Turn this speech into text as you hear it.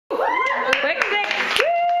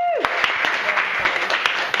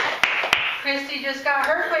Christy just got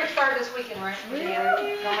her quick start this weekend, right? Hey,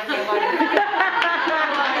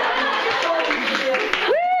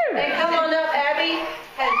 come on up, Abby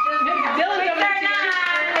has just Dylan coming to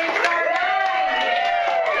quick start 9.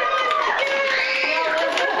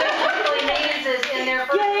 What this means is in their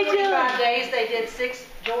first 45 days they did 6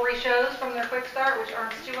 jewelry shows from their quick start, which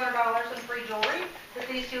earns $200 in free jewelry that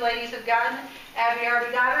these 2 ladies have gotten. Abby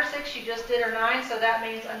already got her 6, she just did her 9, so that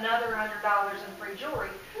means another $100 in free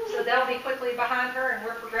jewelry. So they'll be quickly behind her, and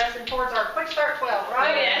we're progressing towards our quick start 12, right?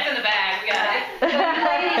 Oh yeah, it's in the bag, we got it. So you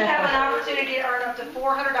ladies have an opportunity to earn up to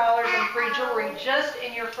 $400 in free jewelry just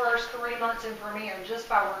in your first 3 months in Premier, just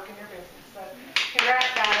by working your business. So congrats,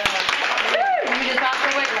 guys. You just talk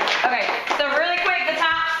real quick. Okay, so really quick, the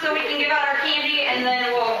tops, so we can give out our candy, and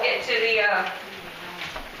then we'll get to the,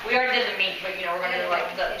 we already did the meat, but you know, we're going to do like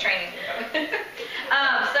the training.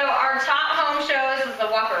 So our top home shows is the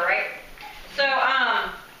Whopper, right? So,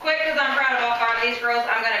 quick, because I'm proud of all 5 of these girls,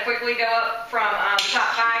 I'm going to quickly go up from the top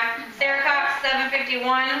 5. Sarah Cox,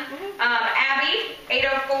 751. Abby,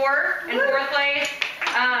 804 in 4th place.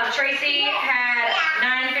 Tracy had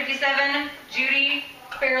 957. Judy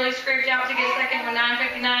barely scraped out to get 2nd with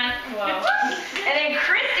 959. Wow. And then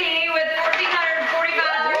Christy with 1,445.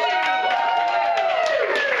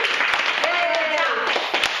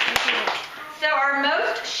 So our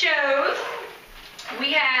most shows,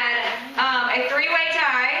 we had a 3-way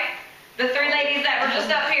tie. The 3 ladies that were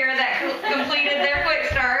just up here that completed their quick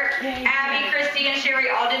start, Abby, Christy, and Sherry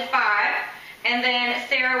all did 5. And then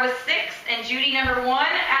Sarah was 6, and Judy number 1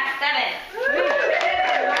 at 7.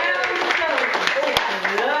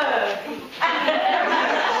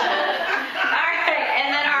 Alright,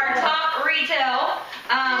 and then our top retail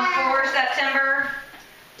for September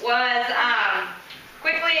was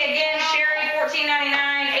quickly again, Sherry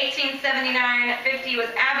 $14.99, $18.79, $50 was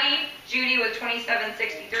Abby, Judy was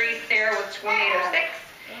 $27.63, Sarah was $28.06,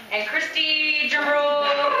 and Christy, drumroll,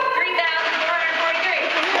 $3,443.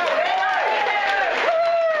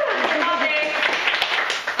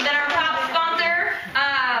 Then our top sponsor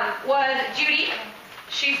was Judy.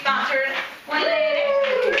 She sponsored one lady.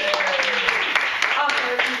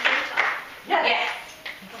 Yes.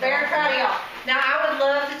 Very proud of y'all. Now, I would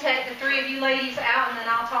love to take the 3 of you ladies out, and then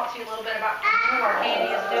I'll talk to you a little bit about more.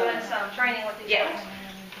 Andy is doing some training with these girls.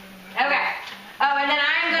 Okay. Oh, and then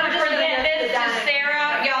I'm going to present this to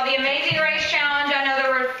Sarah. Y'all, the Amazing Race Challenge. I know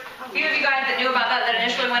there were a few of you guys that knew about that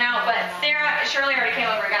initially went out, but Sarah, Shirley already came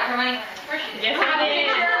over and got her money. Yes, I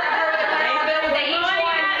did.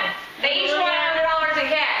 They each won $100 in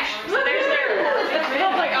cash. So there's Sarah. I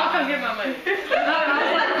was like, I'll come get my money.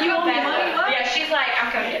 You want the money? Yeah, she's like, I'm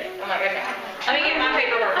coming to get it. I'm like, okay. Let me get my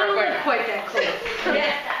paperwork real quick. Quite that close.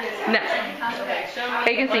 No.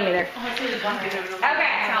 You can see me there. Okay,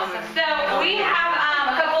 so we have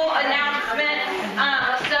a couple announcements,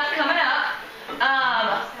 stuff coming up.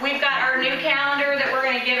 We've got our new calendar that we're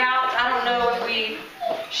going to give out. I don't know if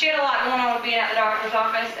she had a lot going on with being at the doctor's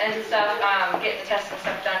office and stuff, getting the tests and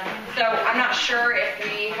stuff done. So I'm not sure if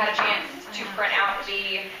we had a chance to print out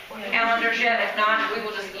the calendars yet. If not, we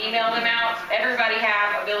will just email them out. Everybody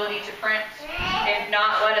have ability to print. If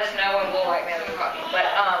not, let us know and we'll mail you a copy. But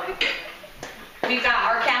we've got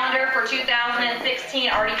our calendar for 2016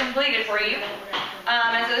 already completed for you.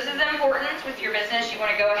 And so this is important with your business. You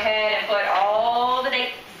want to go ahead and put all the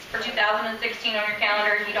dates for 2016 on your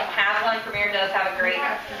calendar. If you don't have one, Premier does have a great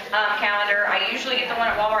calendar. I usually get the one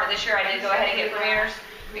at Walmart. This year I did go ahead and get Premier's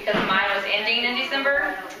because mine was ending in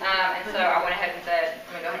December. And so I went ahead and said,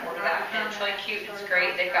 I'm going to go ahead and order that. And it's really cute. It's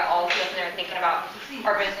great. They've got all the stuff in there thinking about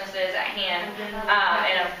our businesses at hand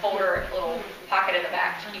in a folder, little pocket in the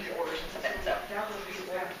back to keep your orders and stuff in. So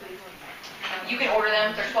you can order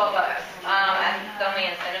them. They're $12 at the only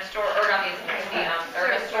incentive store, or not the incentive, the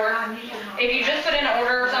service store. If you just put in an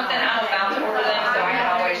order or something, I'm about to order them, so I can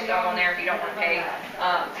always throw them on there if you don't want to pay,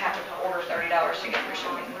 have to order $30 to get your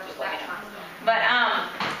shipping. Just let me know. But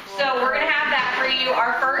so we're gonna have that for you.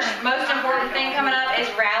 Our first most important thing coming up is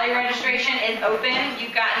rally registration is open.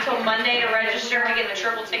 You've got until Monday to register to get the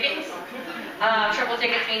triple tickets. Triple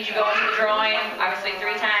tickets means you go into the drawing, obviously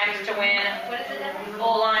 3 times to win. What is it?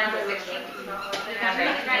 Full lines at 16.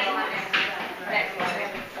 Next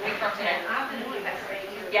week from today.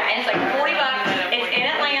 Yeah, and it's like $40. It's in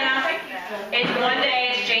Atlanta. It's one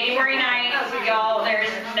day. It's January 9th. Y'all,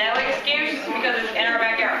 there's no excuse because it's in our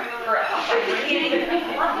backyard. For us.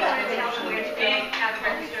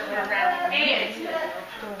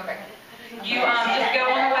 Okay. You just go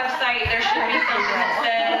on the website. There should be something that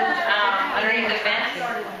says underneath events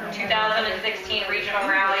 2016 regional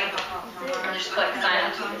rally. Just click sign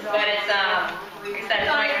up. But it's like I said,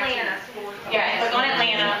 it's Yeah, it's on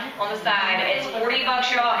Atlanta on the side. It's $40,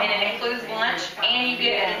 y'all, and it includes lunch, and you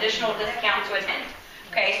get an additional discount to attend.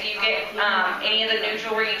 Okay, so you get any of the new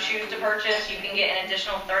jewelry you choose to purchase, you can get an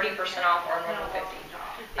additional 30% off or normal 50.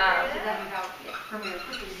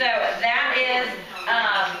 So that is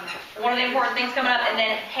one of the important things coming up. And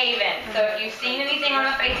then Haven. So if you've seen anything on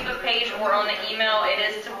the Facebook page or on the email, it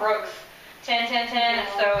is to Brooks 10-10-10.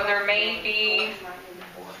 So there may be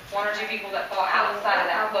one or two people that fall outside of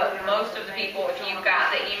that, but most of the people, if you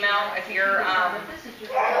got the email, if you're,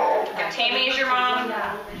 if Tammy is your mom,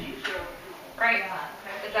 right?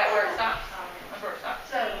 Is that where it stops? That's where it stops.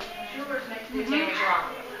 So, Tammy's Tammy's your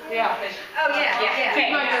mom. Yeah. Oh, yeah, Yeah.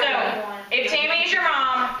 Okay. So if Tammy is your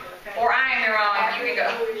mom or I am your mom, you can go.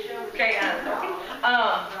 Okay.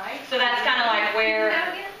 So that's kind of like where.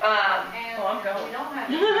 I'm going.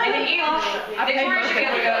 And then you, Victoria should be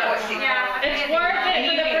able to go. Yeah. It's worth it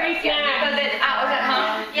for the free snack. Because it's out. Was it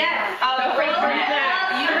Yes. Oh, the free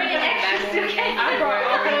snack. You bring an extra okay. I brought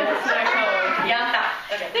all kinds of snacks home. Yeah, stop.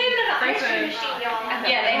 Okay. They even have an ice cream Thanks. machine, y'all.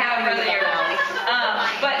 Yeah, they have a frozen yogurt.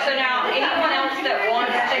 But so now, anyone else that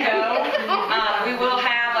wants to go, we will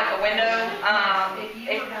have like a window.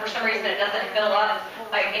 If for some reason it doesn't fill up,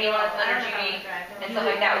 like anyone that's under duty and stuff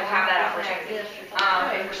like that will have that opportunity. If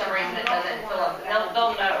for some reason it doesn't fill up,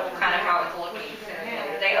 they'll know kind of how it's looking.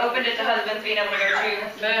 They opened it to husbands being able to go to.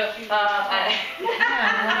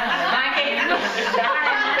 Mine came.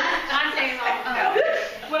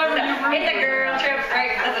 Whatever you bring. It's a girl trip,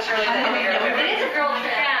 right? That's a Shirley thing. It is a girl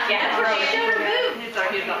trip. Yeah, it's a girl She showed her boobs. You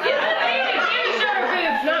showed her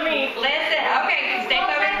boobs, not me. Listen, okay, stay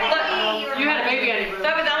focused. Look, You had a baby on your boobs.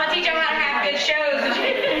 focus. I'm gonna teach them how to have good shows.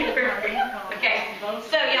 Okay,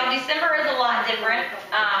 so y'all, December is a lot different,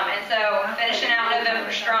 and so finishing out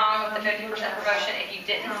November strong with the 50% promotion. If you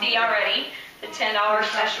didn't see already, the $10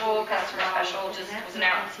 special, customer special, just was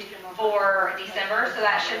announced for December, so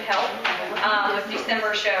that should help with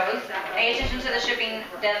December shows. Pay attention to the shipping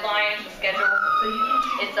deadline, the schedule.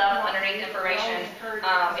 It's up underneath information.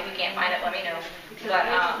 If you can't find it, let me know. But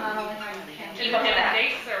keep up with that.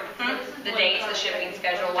 The dates, the shipping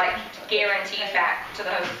schedule, like guaranteed back to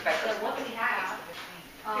the host inspectors.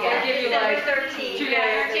 Yeah, give you like December 13th. 2 days.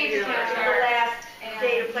 Yeah, 13th is the last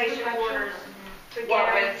day to place your orders to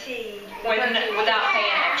guarantee. Without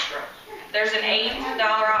paying extra. There's an $8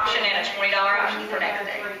 option and a $20 option for next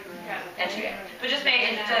day. And 2 days. But just pay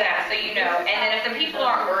attention to that so you know. And then if the people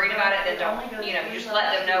aren't worried about it, then don't, you just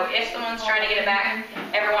let them know. If someone's trying to get it back,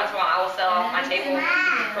 every once in a while I will sell off my table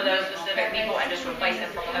for those specific people and just replace it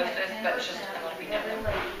from the hostess, but it's just going to be different.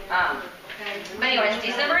 But anyways,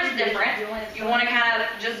 December is different. You want to kind of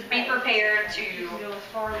just be prepared to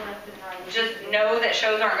just know that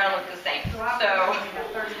shows aren't going to look the same. So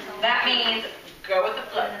that means go with the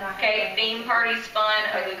flow. Okay, theme parties, fun,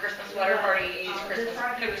 ugly Christmas sweater parties, Christmas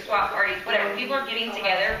cookie swap parties, whatever. People are getting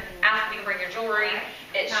together, ask you to bring your jewelry.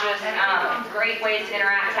 It's just great ways to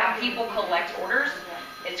interact, have people collect orders.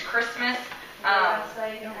 It's Christmas.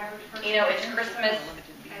 It's Christmas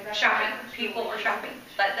shopping. People are shopping.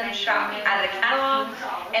 Let them shop out of the catalog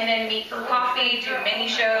and then meet for coffee, do mini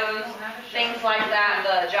shows, things like that.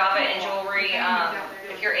 The Java and jewelry.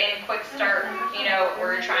 If you're in Quick Start,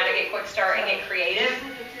 where you're trying to get Quick Start and get creative,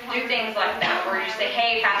 do things like that where you say,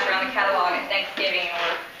 hey, pass around the catalog at Thanksgiving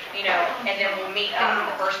or, and then we'll meet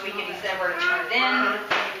up the first week of December to turn it in.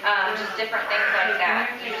 Just different things like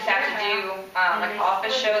that. You just have to do, like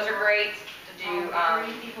office shows are great.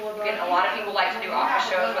 Again, a lot of people like to do office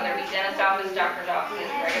shows, whether it be dentist office, doctor's office,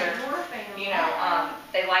 regular,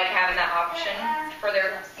 they like having that option for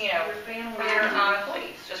their,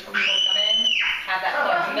 employees, just for people to come in, have that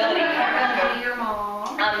flexibility.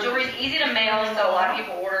 Jewelry is easy to mail, so a lot of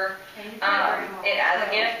people order it as a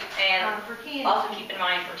gift, and also keep in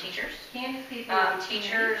mind for teachers.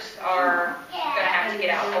 Teachers are going to have to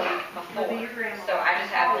get out a week before, so I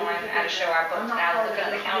just had one at a show I booked, and I was looking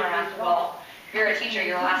at the counter, and I said, well, you're a teacher,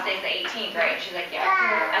 your last day is the 18th, right? And she's like, yeah.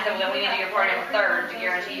 I said, well, then we need to do your party on the 3rd to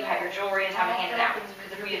guarantee you have your jewelry and time to hand it out.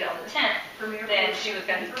 Because if we did it on the 10th, then she was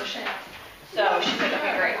going to be pushing it. So she's like,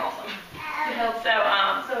 okay, great, awesome. So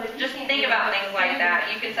just think about things like that.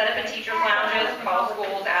 You can set up in teachers' lounges, call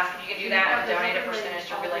schools, ask if you can do that, and donate a percentage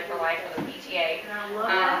to Relay for Life for the PTA,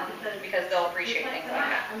 because they'll appreciate things like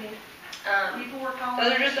that.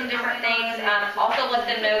 Those are just some different things. Also let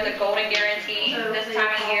them know the golden guarantee this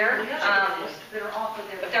time of year.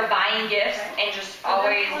 If they're buying gifts and just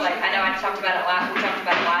always, like, I know we talked about it last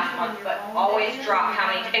month, but always drop how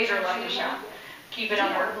many days are left to shop. Keep it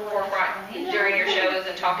on the forefront during your shows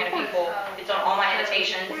and talking to people. It's on all my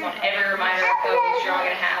invitations, it's on every reminder I post. You're all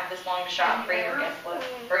going to have this long to shop, bring your guest list,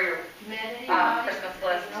 or your Christmas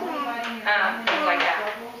list.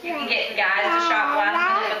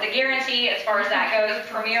 a guarantee as far as that goes.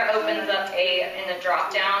 Premier opens up in the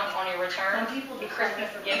drop down on your return, a Christmas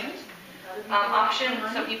gift option.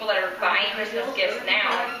 So people that are buying Christmas gifts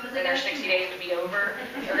now, and their 60 days would be over,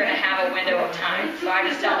 they're going to have a window of time. So I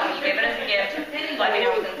just tell them, you give it as a gift, let me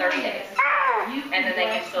know within 30 days. And then they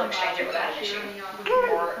can still exchange it without an issue.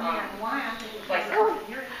 Or place it.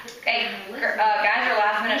 Okay, guys are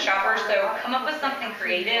last minute shoppers, so come up with something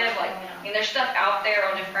creative. Like, I mean, there's stuff out there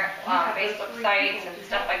on different Facebook sites and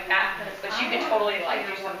stuff like that, but you can totally like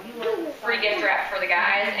do some free gift wrap for the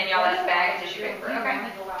guys, and y'all have bags, tissue paper. Okay,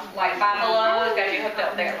 like Five Below's got you hooked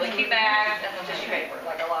up there. Really cute bags and some tissue paper,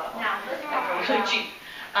 like a lot of them, like really cheap.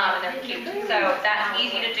 And they're cute. So that's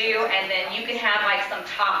easy to do, and then you can have like some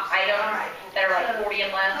top items that are like 40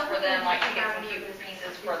 and less for them, like to get some cute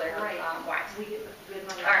pieces for their wives.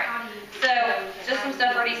 Alright, so just some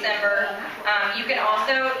stuff for December. You can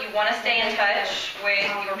also, you want to stay in touch with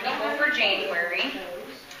your people for January.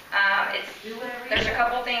 There's a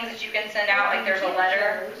couple things that you can send out, like there's a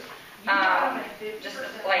letter. Just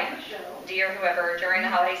like, dear whoever, during the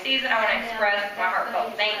holiday season, I want to express my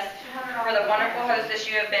heartfelt thanks for the wonderful hostess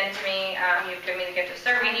you have been to me. You've given me the gift of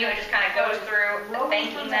serving you. It just kind of goes through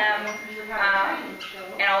thanking them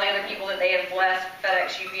and all the other people that they have blessed,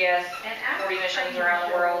 FedEx, UPS, 40 missions around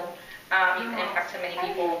the world. You can impact so many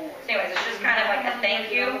people. So anyways, it's just kind of like a thank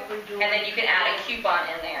you, and then you can add a coupon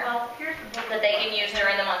in there that they can use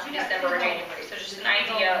during the months of December or January. So just an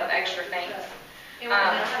idea of extra things.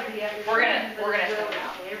 We're gonna send them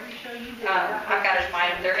out. I've got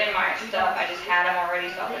mine. They're in my stuff. I just had them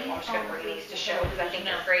already, so I was like, well, I'm just gonna bring these to show because I think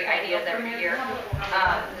they're great ideas every year.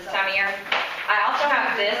 This time of year. I also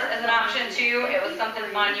have this as an option too. It was something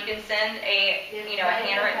fun. You can send a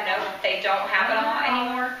handwritten note. They don't have it a lot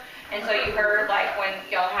anymore, and so you heard like when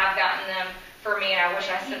y'all have gotten them for me, and I wish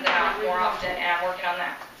I sent them out more often, and I'm working on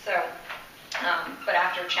that. So. But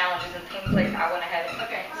after challenges and things like I went ahead and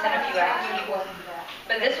sent a few out to people.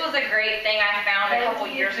 But this was a great thing I found a couple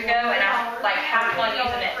years ago, and I like had fun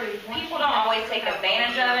using it. People don't always take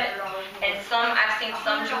advantage of it, and I've seen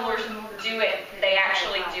some jewelers do it. They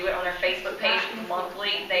actually do it on their Facebook page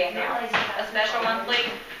monthly. They announce a special monthly.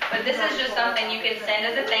 But this is just something you can send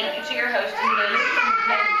as a thank you to your hostesses,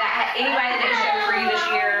 and anybody that did a show for you this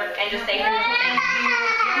year, and just say thank you.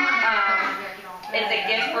 It's a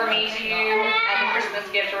gift for me to you as a Christmas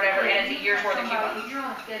gift or whatever, and it's a year's worth of coupons.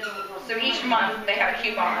 So each month they have a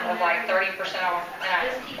coupon of like 30% off an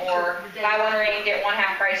item, or buy one ring, get one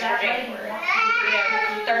half price for January.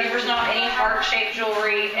 30% off any heart-shaped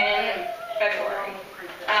jewelry in February.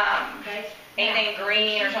 Anything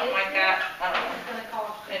green or something like that, I don't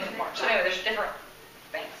know, in March. So anyway, there's different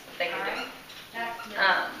things that they can do.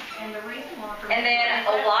 And then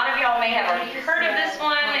a lot of y'all may have already heard of this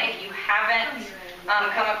one. If you haven't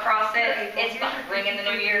come across it, it's the Ring in the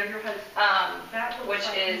New Year, which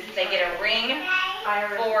is they get a ring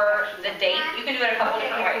for the date. You can do it a couple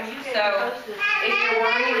different ways. So if you're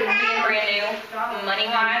worried with being brand new,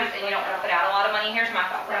 money-wise, and you don't want to put out a lot of money, here's my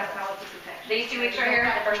thought process. These 2 weeks right here,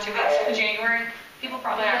 the first 2 weeks of January, people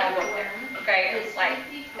probably aren't going to look there, okay? It's like,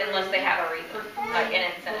 unless they have a reason, like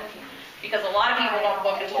an incentive. Because a lot of people don't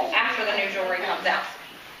book until after the new jewelry comes out.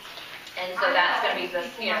 And so that's going to be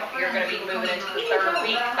you're going to be moving into the third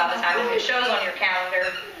week by the time it shows on your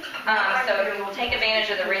calendar. So if you will take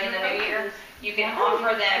advantage of the Ring in the New Year, you can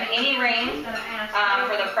offer them any ring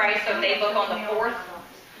for the price. So if they book on the 4th,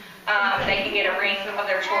 they can get a ring of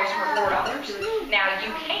their choice for $4. Now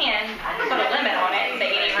you can put a limit on it and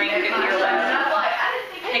say any ring could be your less.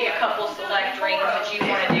 Pick a couple select rings that you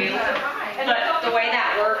want to do. But the way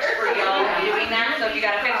that works for y'all doing that, so if you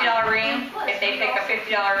got a $50 ring, if they pick a $50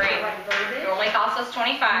 ring, it only costs us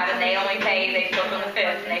 $25, and they book on the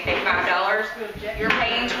 5th, and they pay $5, you're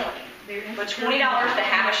paying $20. But $20 to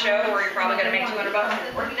have a show where you're probably going to make $200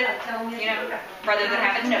 is worth it, rather than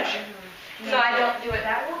having no show. So I don't do it.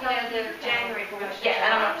 January promotion. Yeah,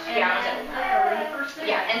 I don't know.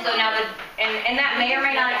 Yeah, and so now and that may or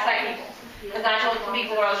may not excite people. Because I told some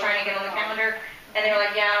people where I was trying to get on the calendar, and they were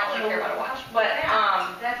like, yeah, I don't really care about a watch. But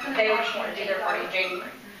they just want to do their party in January.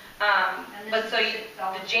 But so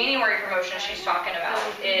the January promotion she's talking about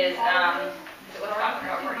is, what's talking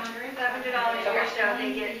about party? $700 your show, they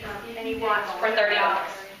get any watch For $30.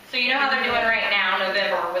 So you know how they're doing right now,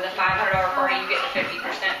 November, with a $500 party, you get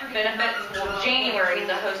 50% benefits. Well, January,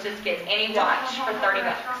 the hostess gets any watch for $30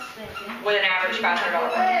 with an average $500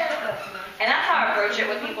 party. And that's how I approach it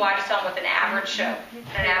with people. I just tell them with an average show.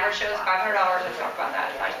 And an average show is $500. I talk about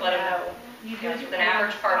that. I just let them know it's with an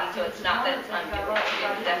average party, so it's not that it's undoable.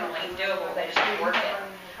 It's definitely doable. They just have to work it.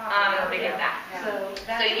 They get that.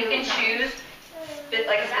 So you can choose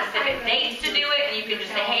like specific dates to do it, and you can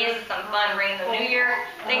just say, hey, this is some fun ring the new year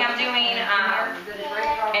thing I'm doing,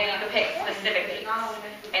 and you can pick specific dates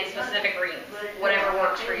and specific rings, whatever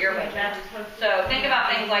works for your budget. So think about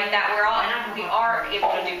things like that. We are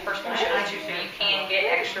able to do personal shows too, so you can get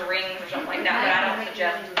extra rings or something like that, but I don't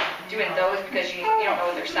suggest doing those because you don't know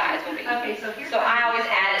what their size will be. So I always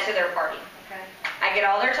add it to their party. I get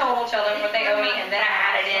all their total, tell them what they owe me, and then I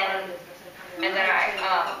add it in, and then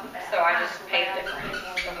so I just pay the difference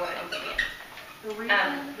of what it ends up being.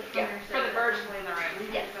 Yeah. For the birds in the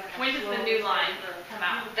room. Yes. When does the new line come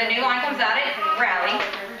out? The new line comes out at Rally,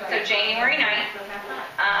 so January 9th.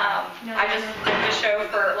 I just booked a show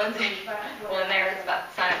for Lindsay. Well, in there, it's about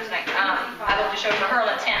to sign up tonight. I booked a show for her on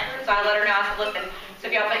the 10th, so I let her know. I said, listen, so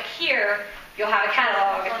if y'all pick here, you'll have a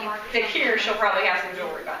catalog. If you pick here, she'll probably have some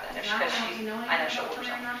jewelry by then, because I know she'll order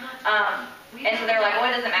some. And so they're like,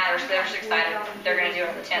 well, it doesn't matter. So they're just excited. They're going to do it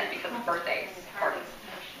on the 10th because of birthdays, parties.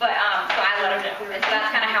 But, so I let them know. And so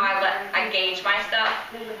that's kind of how I gauge my stuff.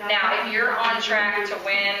 Now, if you're on track to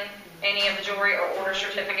win any of the jewelry or order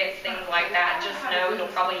certificates, things like that, just know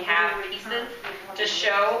you'll probably have pieces to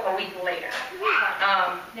show a week later.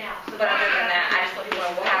 But other than that, I just let people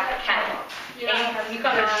know we'll have the catalog. And you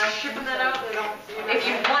come shipping that out? If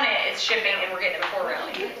you want it, it's shipping and we're getting it before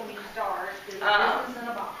Rally.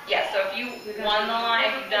 Yeah, so if you won the line,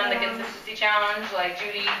 if you've done the consistency challenge, like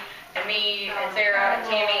Judy and me and Sarah and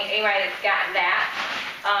Tammy, anybody that's got that,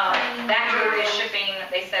 that jewelry is shipping.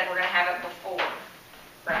 They said we're going to have it before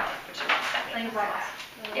Rally, which is the second.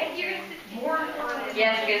 Yeah, you're going to see more.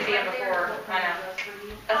 Yes, you're going to see it before. I know.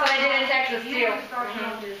 That's what I did in Texas too,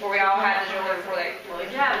 where we all had the jewelry before they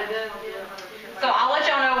released it. So I'll let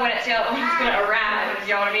y'all know when it's going to arrive if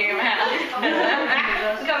y'all want to be in my house.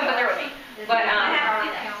 Come put there with me. But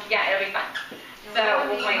yeah, it'll be fun. So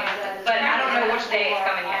we'll plan with it. But I don't know which day it's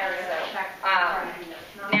coming yet. So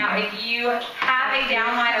now, if you have a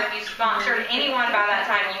downline or if you sponsored anyone by that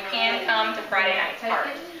time, you can come to Friday night's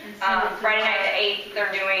party. Friday night the 8th,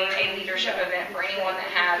 they're doing a leadership event for anyone that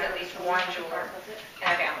has at least one jeweler in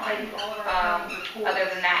a downline. Other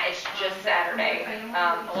than that, it's just Saturday.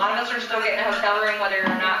 A lot of us are still getting a hotel room, whether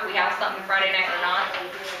or not we have something Friday night or not.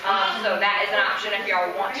 So that is an option. If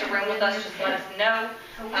y'all want to room with us, just let us know.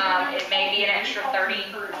 It may be an extra 30.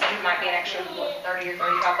 It might be an extra 30 or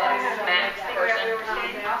 35 bucks max per person.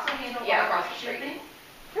 Yeah, across the street.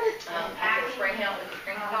 Spring Hill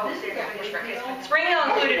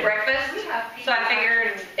included breakfast, so I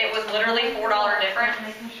figured it was literally $4 difference.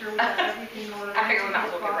 I figured we might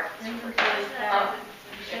as well get breakfast.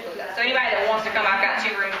 So anybody that wants to come, I've got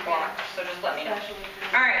 2 rooms blocked, so just let me know.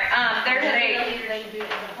 All right, there's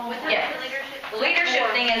yeah. The leadership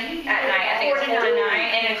thing is at night. I think it's 4 to 9,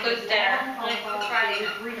 and it includes dinner.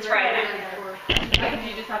 It's Friday night.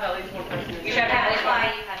 You just have at least one person. You should have at least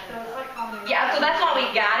one. Yeah, so that's why we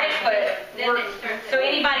got it, but so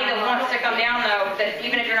anybody that wants to come down though, that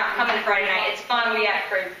even if you're not coming Friday night, it's fun. We have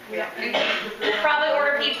food. We'll probably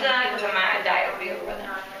order pizza because my diet will be over with it.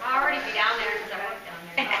 I'll already be down there because I'm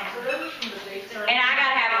And I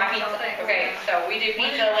gotta have my pizza. Okay, so we do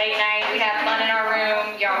pizza late night. We have fun in our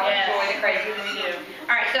room. Y'all enjoy the crazy we do.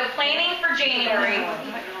 All right, so planning for January.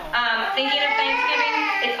 Thinking of Thanksgiving,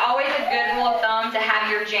 it's always a good rule of thumb to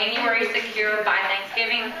have your January secure by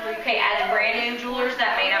Thanksgiving. Okay, as brand new jewelers,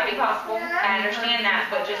 that may not be possible. I understand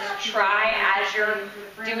that, but just try as you're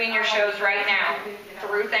doing your shows right now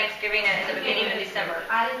through Thanksgiving and in the beginning of December.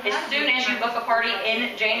 As soon as you book a party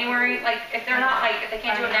in January, like if they're not like, if they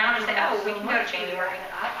can't do it now, just say, oh, we can go to January,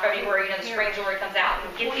 February, the spring jewelry comes out.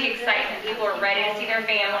 And get the excitement. People are ready to see their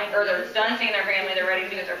family, or they're done seeing their family, they're ready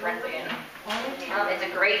to be with their friends again. It's a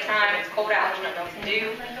great time. It's cold out. There's nothing else to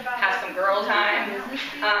do. Have some girl time.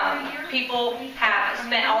 People have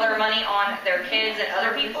spent all their money on their kids and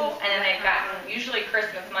other people, and then they've gotten usually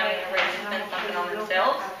Christmas money and they're ready to spend something on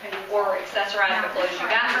themselves or accessorize the clothes you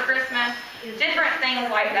got for Christmas. Different things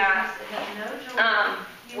like that.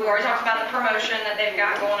 We already talked about the promotion that they've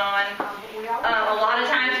got going on. A lot of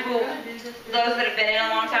times those that have been in a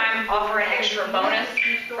long time offer an extra bonus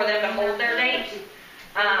for them to hold their date.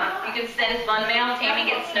 You can send fun mail. Tammy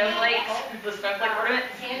gets snowflakes, the snowflake ornament.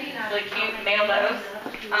 Really cute. Mail those.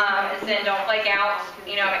 And send Don't Flake Out.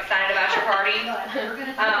 You know, I'm excited about your party.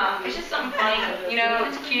 It's just something funny. You know,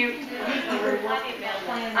 it's cute.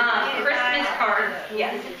 Christmas cards.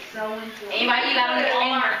 Yes. Anybody you got on the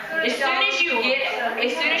Walmart? As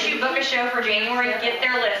soon as you book a show for January, get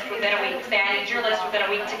their list within a week. Say, I need your list within a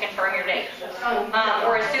week to confirm your date.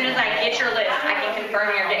 Or as soon as I get your list, I can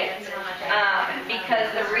confirm your date. Because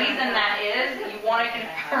the reason that is, you want to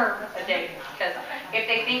confirm a date. Because if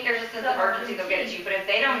they think there's a sense of urgency, they'll get it to you. But if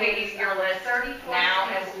they don't get you your list now,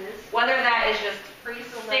 whether that is just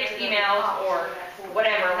 6 emails or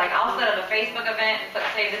whatever, like I'll set up a Facebook event and put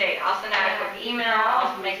save the date. I'll send out a quick email.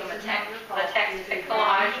 I'll make them a text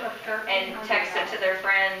collage and text it to their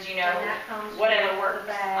friends, you know, whatever works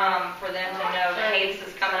for them to know that, hey, this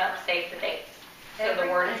is coming up, save the date. So the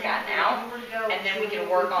word has gotten out, and then we can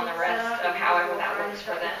work on the rest of however that works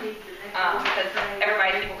for them. Because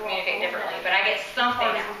people communicate differently, but I get something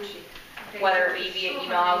out, whether it be via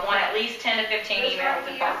email. I want at least 10 to 15 emails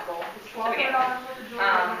if possible to begin with.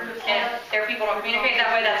 And if their people don't communicate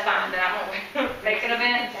that way, that's fine. Then I'm going to make an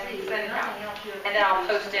event and send it out. And then I'll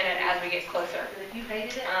post in it as we get closer.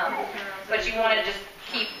 But you want to just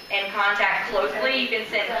keep in contact closely. You can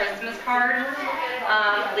send Christmas cards,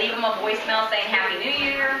 leave them a voicemail saying Happy New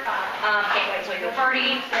Year, can't wait till you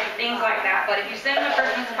party, things like that. But if you send them a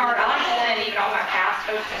Christmas card, I like to send even all my past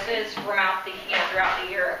hostesses throughout the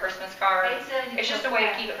year a Christmas card. It's just a way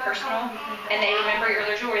to keep it personal, and they remember you're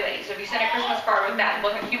their jewelry lady. So if you send a Christmas card with that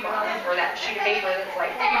book of coupons or that sheet of paper that's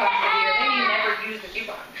like $50 a year, they may never use the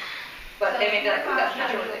coupon, but they may be like, oh, that's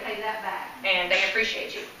my jewelry lady, and they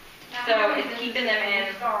appreciate you. So it's keeping them in,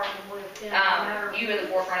 you in the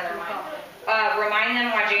forefront of their mind. Remind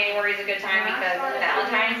them why January is a good time because it's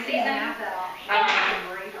Valentine's season.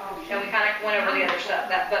 And we kind of went over the other stuff,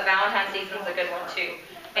 but Valentine's season is a good one too.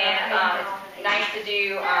 And it's nice to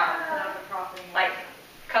do like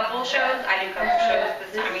couple shows. I do couple shows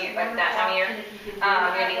this time of year, like that time of year.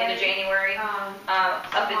 Maybe end of January,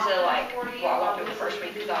 up until like, well, I won't do the first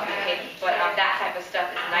week because I'll be hating. But that type of stuff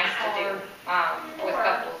is nice to do with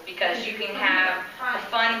couples because you can have a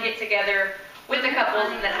fun get together with the couples,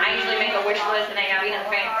 and then I usually make a wish list, and I have fancy,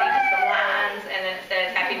 just some lines, and then it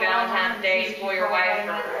says Happy Valentine's Day, spoil your wife,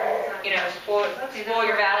 or spoil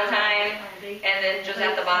your Valentine, and then just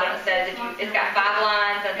at the bottom it says it's got 5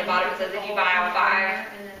 lines. At the bottom it says if you buy all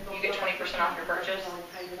 5, you get 20% off your purchase.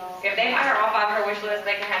 If they buy all 5 of her wish list,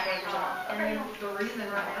 they can have 20% off. Okay.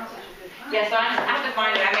 Yeah, so I have to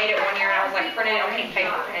find it. I made it one year, and I was like printed it on pink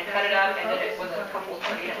paper and cut it up and did it with a couple of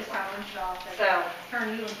videos. So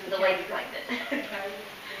the ladies liked it.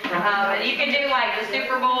 And you can do like the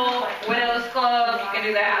Super Bowl, Widows Club. You can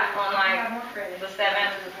do that on like the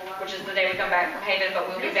 7th, which is the day we come back from Haven, but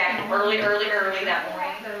we'll be back early that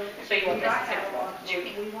morning, so you won't miss the Super Bowl,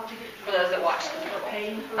 Judy, for those that watch the Super Bowl.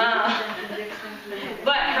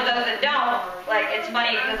 But for those that don't, like, it's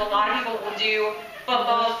funny because a lot of people will do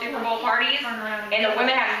football Super Bowl parties, and the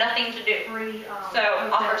women have nothing to do. So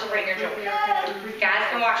offer to bring your jewelry. Guys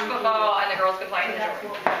can watch football, and the girls can play in the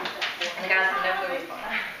jewelry. And the guys have no clue what's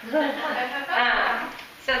going on.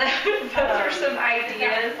 So those are some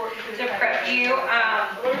ideas to prep you.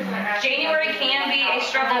 January can be a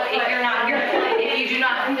struggle if you do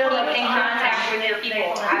not keep in contact with your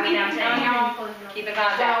people. I mean, I'm telling y'all, keep in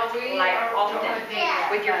contact, like often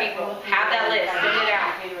with your people. Have that list, send it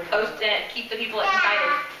out, post it, keep the people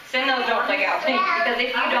excited. Send those don't click out things, because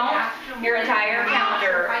if you don't, your entire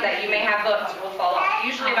calendar that you may have booked will fall off.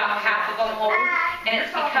 Usually about half of them hold, and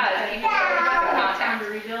it's because people are in contact.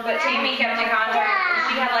 But Tammy kept in contact, and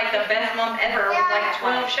she had like the best month ever with like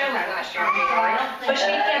 12 shows last year in January. But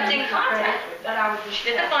she kept in contact with them.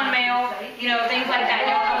 She did the fun mail, things like that.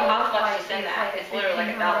 You don't know how much to send that. It's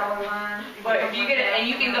literally like $1. But if you get it, and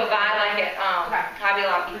you can go buy like at Hobby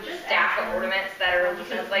Lobby stack of ornaments that are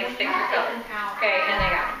like stick your color. Okay, and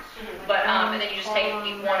they got them. But and then you just take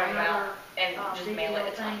one of them out and just mail it.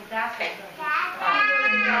 It's fine. Okay.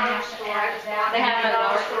 They have them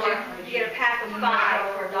at $1 store too. You get a pack of 5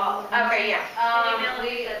 for $1. Okay, yeah.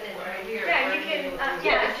 Yeah, you can.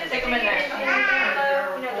 Yeah, just take them in there.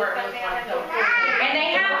 And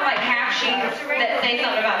they have like half sheets that say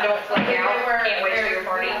something about don't flake out, can't wait for your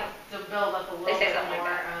party. They say something like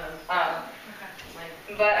that.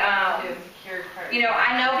 But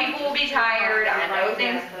I know people will be tired. I know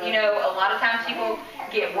things, a lot of times people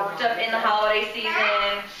get worked up in the holiday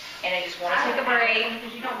season and they just want to take a break.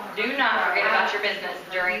 Do not forget about your business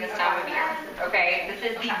during this time of year. Okay? This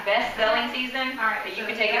is the best selling season that you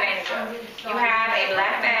can take advantage of. You have a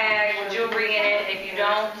black bag with jewelry in it. If you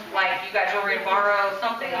don't, like you got jewelry to borrow,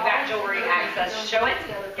 something, you got jewelry access, show it,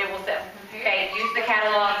 it will sell. Okay? Use the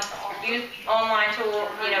catalog, use online tool,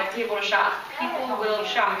 people to shop. People will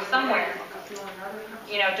shop somewhere.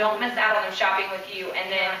 Don't miss out on them shopping with you. And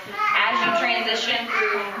then as you transition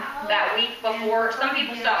through that week before, some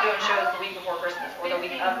people stop doing shows the week before Christmas or the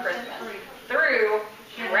week of Christmas through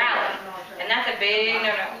rally. And that's a big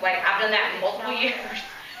no-no. Like, I've done that multiple years.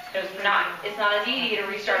 It's not as easy to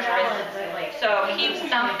restart your business. So keep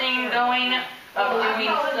something going of doing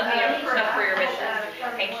stuff for your business.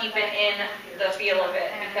 and keep it in the feel of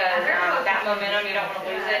it, because that momentum, you don't want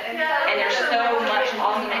to lose it. And there's so much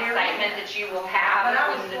awesome excitement that you will have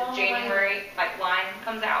when the January line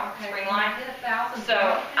comes out, spring line. So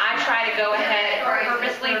I try to go ahead and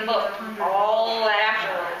purposely book all that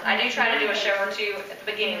afterwards. I do try to do a show or two at the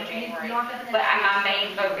beginning of January, but my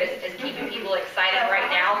main focus is keeping people excited right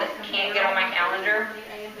now that can't get on my calendar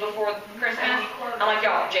before Christmas. I'm like,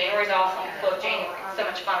 y'all, January's awesome. Book January. It's so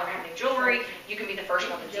much fun. We're having new jewelry. You can be the first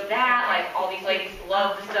one to see that. Like, all these ladies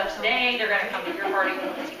love the stuff today. They're going to come to your party and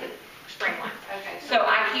see the spring line. So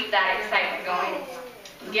I keep that excitement going.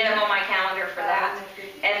 Get them on my calendar for that.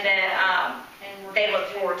 And then they look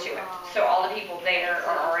forward to it. So all the people there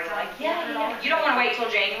are already like, yeah. You don't want to wait till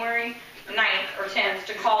January 9th or 10th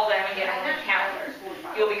to call them and get them on your calendar.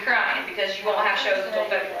 You'll be crying because you won't have shows until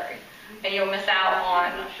February. And you'll miss out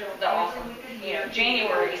on the awesome,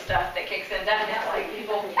 January stuff that kicks in definitely.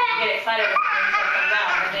 People get excited when stuff comes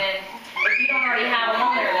out. And then if you don't already have them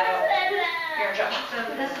on there, though, you're in trouble. So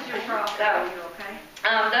this is your problem. So,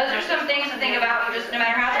 those are some things to think about. Just no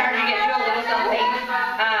matter how tired you get, do a little something.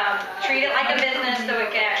 Treat it like a business so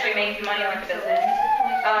it can actually make you money like a business.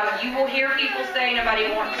 You will hear people say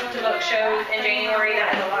nobody wants to book shows in January.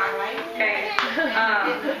 That is a lie. Okay?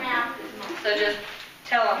 So just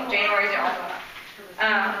tell them January's the awesome month.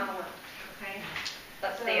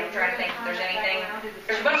 Let's see, I'm trying to think if there's anything.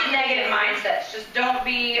 There's a bunch of negative mindsets. Just don't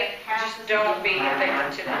be a victim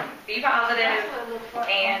to them. Be positive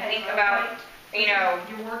and think about,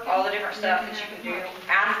 all the different stuff that you can do.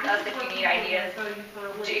 Ask us if you need ideas.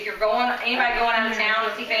 If you're anybody going out of town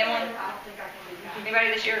to see family? Anybody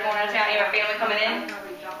this year going out of town? You have family coming in?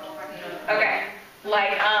 Okay.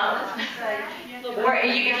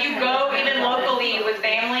 If you go even locally with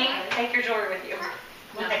family, take your jewelry with you.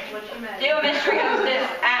 Do a mystery hostess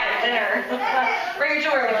at dinner. Bring your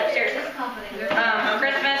jewelry with you, seriously.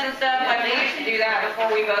 Christmas and stuff, they used to do that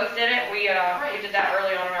before we both did it. We did that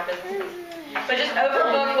early on in our businesses. But just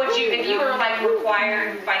overbook if you were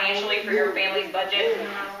required financially for your family's budget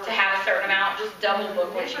to have a certain amount, just double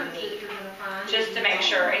book what you need. Just to make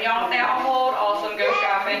sure. And y'all, if they all hold, awesome, go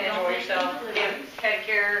shopping, enjoy yourself, get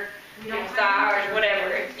pedicure, massage,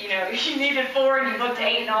 whatever. If you needed 4 and you booked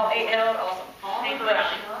 8 and all 8 held, awesome. But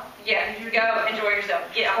yeah, go enjoy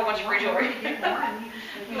yourself. Get a whole bunch of free jewelry.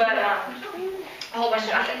 But a whole bunch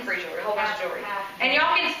of free jewelry, a whole bunch of jewelry. And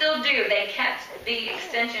y'all can still they kept the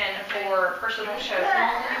extension for personal shows.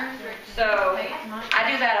 So I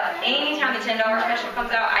do that anytime the $10 special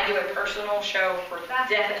comes out. I do a personal show for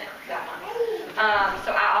definite that month.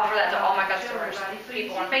 So I offer that to all my customers.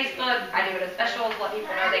 People on Facebook, I do it as specials, let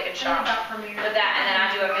people know they can shop with that, and then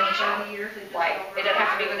I do a mini show. It doesn't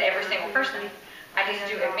have to be with every single person. I just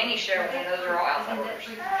do a mini show, and those are all outside orders.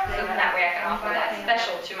 So that way I can offer that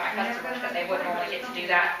special to my customers, because they wouldn't normally get to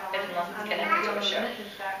do that unless it's connected to a show.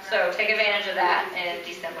 So take advantage of that in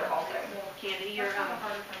December also. Candy, your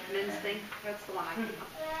men's thing, that's the one I keep.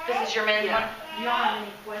 This is your men's one? Do y'all have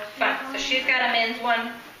any questions? Fine. So she's got a men's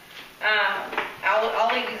one.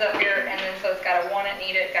 I'll leave these up here, and then so it's got a want it,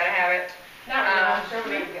 need it, gotta have it. I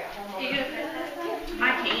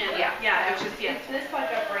can. Yeah. It was just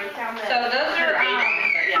So those are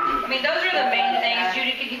those are the main things.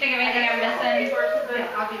 Judy, can you think of anything I'm missing?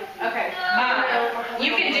 Okay.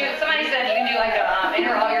 You can do. Somebody said you can do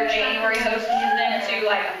enter all your January hostesses into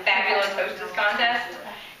a fabulous hostess contest,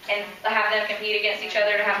 and have them compete against each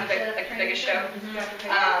other to have the biggest show.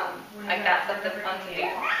 That's something fun to do.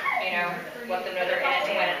 Let them know they're in it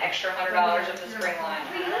to win an extra $100 of the spring line.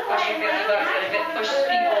 Cost you $50, but if it pushes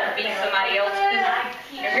people to beat somebody else,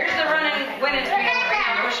 here's the winning people right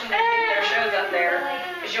now, pushing them to get their shows up there,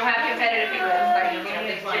 because you'll have competitive people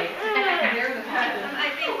big money.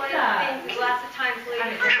 I think one of the things is lots of times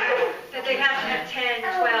ladies that they have to have 10,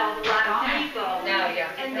 12, a lot of people. No,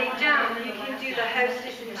 yeah. And they don't. You can do the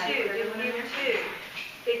hostess in 2, do you 2.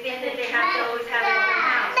 They think that they have to always have it in their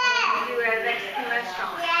house. You do it at a Mexican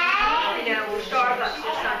restaurant, or Starbucks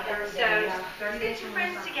or something. So get your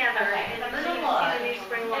friends together and see the new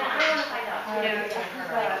spring line.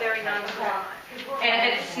 Very nice line.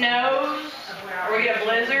 And if it snows or we get a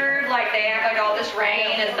blizzard, they act like all this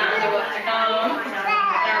rain is signs of what's to come, in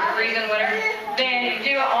our freezing winter, then you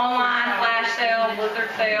do an online flash sale, blizzard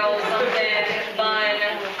sale, something fun.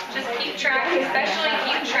 Just keep track, especially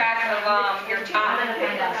keep track of your top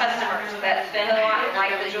customers that spend a lot and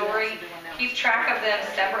like the jewelry. Keep track of them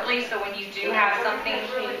separately, so when you do have something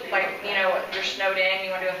you're snowed in,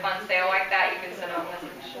 you want to do a fun sale like that, you can send them a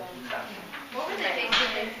message. What were the dates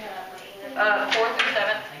again? 4th and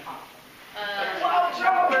 7th.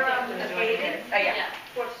 Yeah.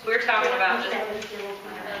 We were talking about just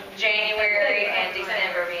January and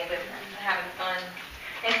December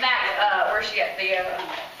course, you got the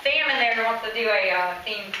Sam in there who wants to do a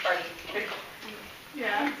theme party.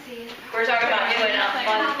 Yeah. We're talking about doing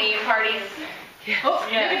fun theme parties. Oh,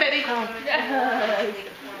 Yeah. baby.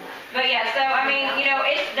 But yeah, so I mean,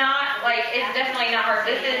 it's not like, it's definitely not hard.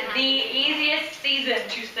 This is the easiest season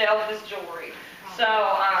to sell this jewelry. So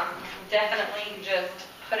definitely just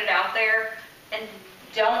put it out there and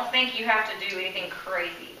don't think you have to do anything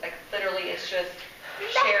crazy. Like literally, it's just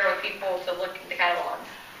share with people to look at the catalogs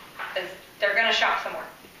because they're gonna shop somewhere.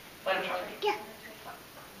 Let them shop.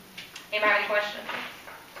 Anybody have any questions?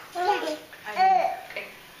 Okay.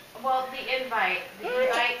 Well, the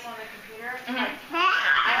invites on the computer,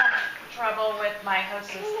 I have trouble with my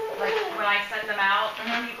hostess. Like, when I send them out,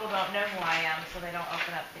 people don't know who I am, so they don't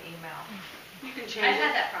open up the email. You can change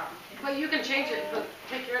it. that problem. But you can change it, but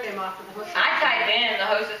take your name off of the host. I type in the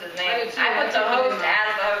hostess's name. I do too. I put the host as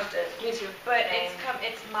the hostess. Me too. But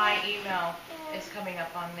it's my email is coming up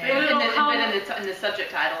on there. It'll come- in the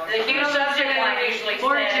subject title. The huge subject line usually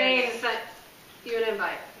Laura says. Jane sent you an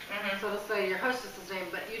invite. Mhm. So it'll say your hostess's name,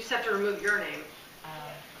 but you just have to remove your name.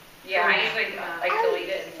 Yeah, I usually like delete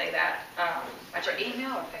it and say that. That's your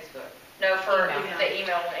email or Facebook? No, for Email. the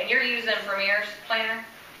email one. And you're using Premier's planner?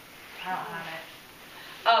 I don't have it.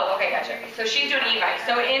 Oh, okay, gotcha. So she's doing Evite.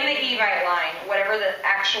 So in the Evite line, whatever the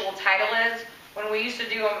actual title is, when we used to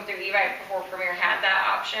do them through Evite before Premier had that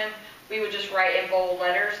option, we would just write in bold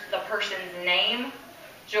letters the person's name,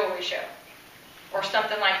 jewelry show, or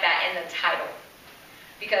something like that in the title.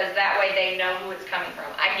 Because that way they know who it's coming from.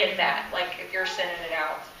 I get that. Like if you're sending it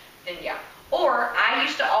out, then yeah. Or I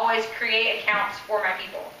used to always create accounts for my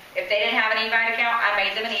people. If they didn't have an Evite account, I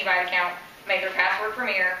made them an Evite account, made their password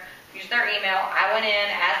Premier, used their email. I went in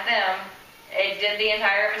as them, it did the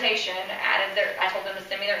entire invitation, I told them to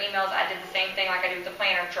send me their emails. I did the same thing like I do with the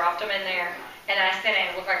planner, dropped them in there, and then I sent it and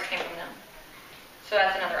it looked like it came from them. So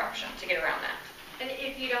that's another option to get around that. And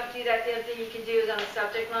if you don't do that, the other thing you can do is on the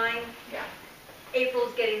subject line, Yeah.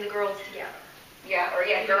 April's getting the girls together. Yeah, or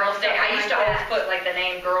yeah, girls' day. I used to always put like the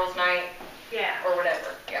name girls' night Yeah. or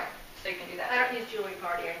whatever. Yeah, so you can do I that. don't use jewelry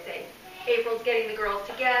party, I say April's getting the girls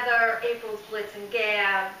together, April's blitz and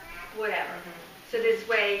gab, whatever. So this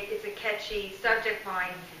way, it's a catchy subject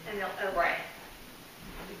line, and they'll open.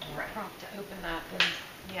 Right. Prompt to open that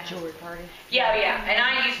in jewelry party. Yeah, yeah. And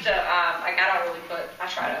I used to, like, I don't really put, I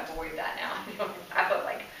try to avoid that now. I put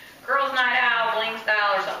like girls' night out, bling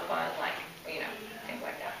style, or something fun, like, things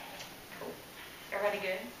like that. Cool. Everybody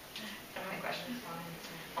good? Any questions?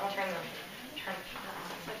 I'm gonna turn the.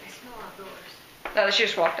 It's like they smell outdoors. No, she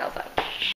just walked outside.